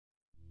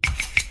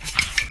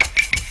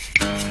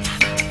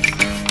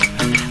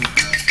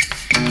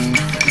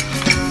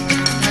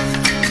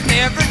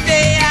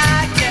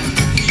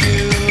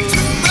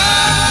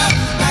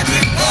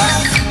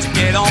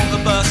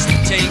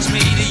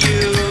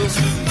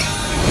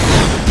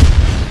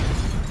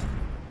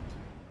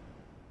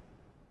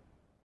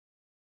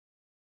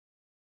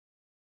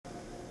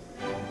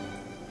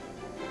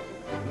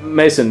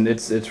Mason,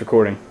 it's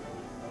recording.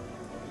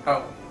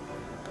 Oh.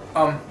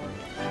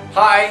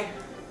 Hi.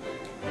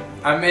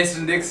 I'm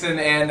Mason Dixon,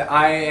 and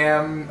I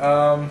am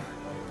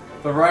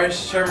the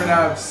Rush chairman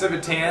of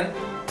Civitan.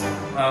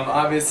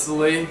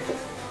 Obviously,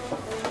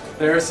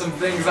 there are some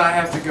things I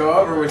have to go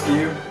over with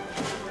you.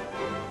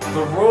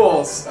 The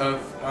rules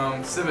of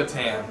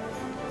Civitan.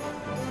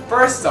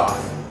 First off,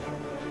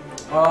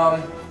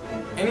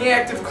 any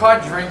active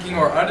caught drinking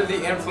or under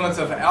the influence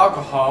of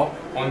alcohol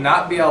will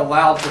not be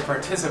allowed to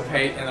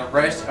participate in the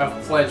rest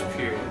of pledge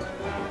period.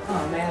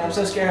 Oh man, I'm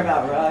so scared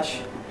about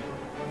Rush.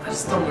 I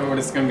just don't know what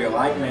it's gonna be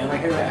like, man. I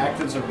hear the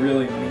actives are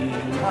really mean.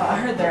 I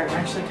heard they're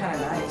actually kind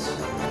of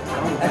nice.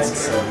 I don't think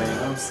so,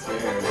 man. I'm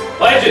scared.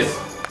 Pledges!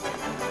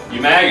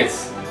 You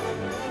maggots!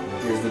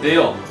 Here's the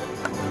deal.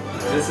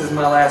 This is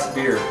my last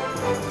beer,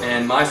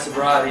 and my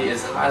sobriety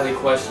is highly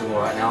questionable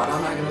right now, and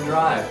I'm not gonna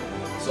drive.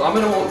 So I'm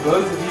gonna want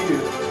both of you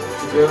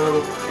to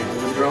go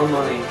and with your own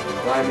money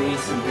buy me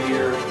some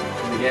beer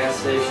from the gas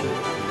station.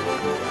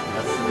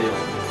 That's the deal.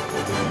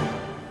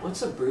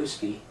 What's a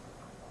brewski?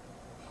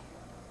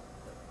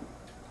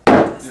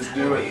 Just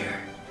do it.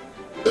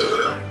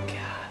 Oh my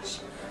gosh.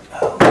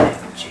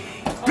 OMG.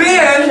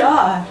 Ben! Oh my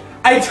God.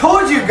 I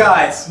told you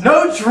guys,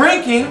 no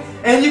drinking,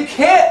 and you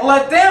can't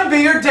let them be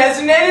your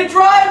designated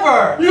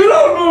driver! You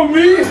don't know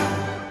me!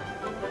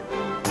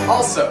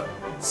 Also,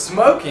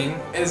 smoking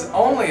is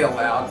only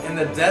allowed in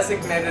the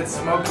designated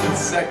smoking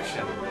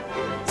section.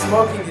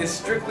 Smoking is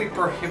strictly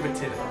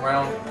prohibited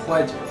around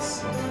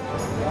pledges.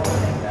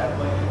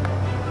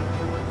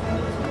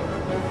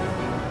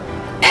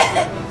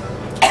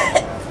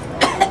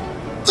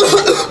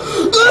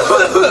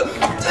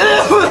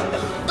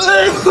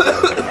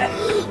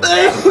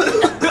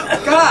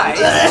 Guys,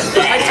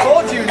 I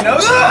told you no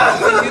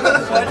smoking in the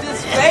pledges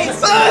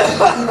face.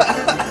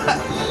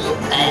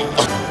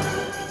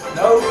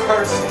 No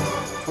cursing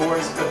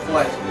towards the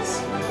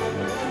pledges.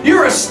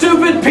 You're a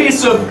stupid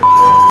piece of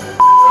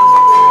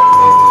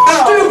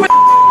stupid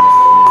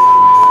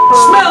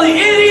smelly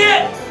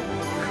idiot!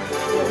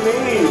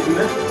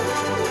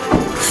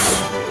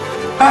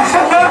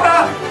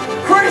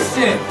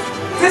 Christian,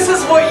 this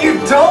is what you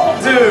don't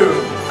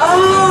do.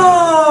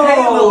 Oh!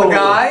 Hey, little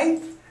guy,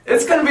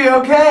 it's gonna be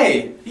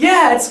okay.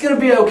 Yeah, it's gonna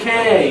be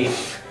okay.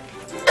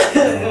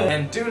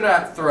 And do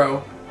not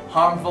throw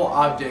harmful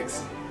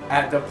objects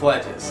at the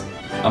pledges.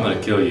 I'm gonna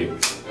kill you.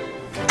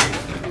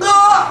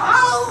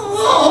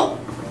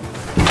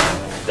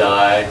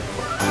 Die.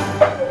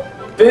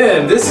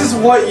 Ben, this is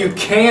what you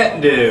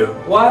can't do.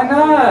 Why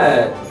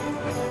not?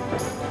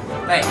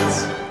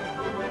 Thanks.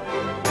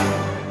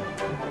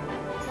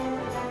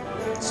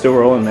 Still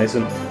rolling,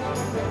 Mason.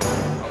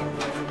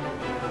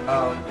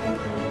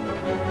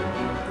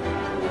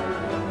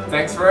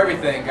 Thanks for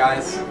everything,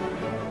 guys.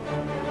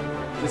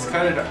 Just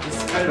cut it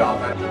off.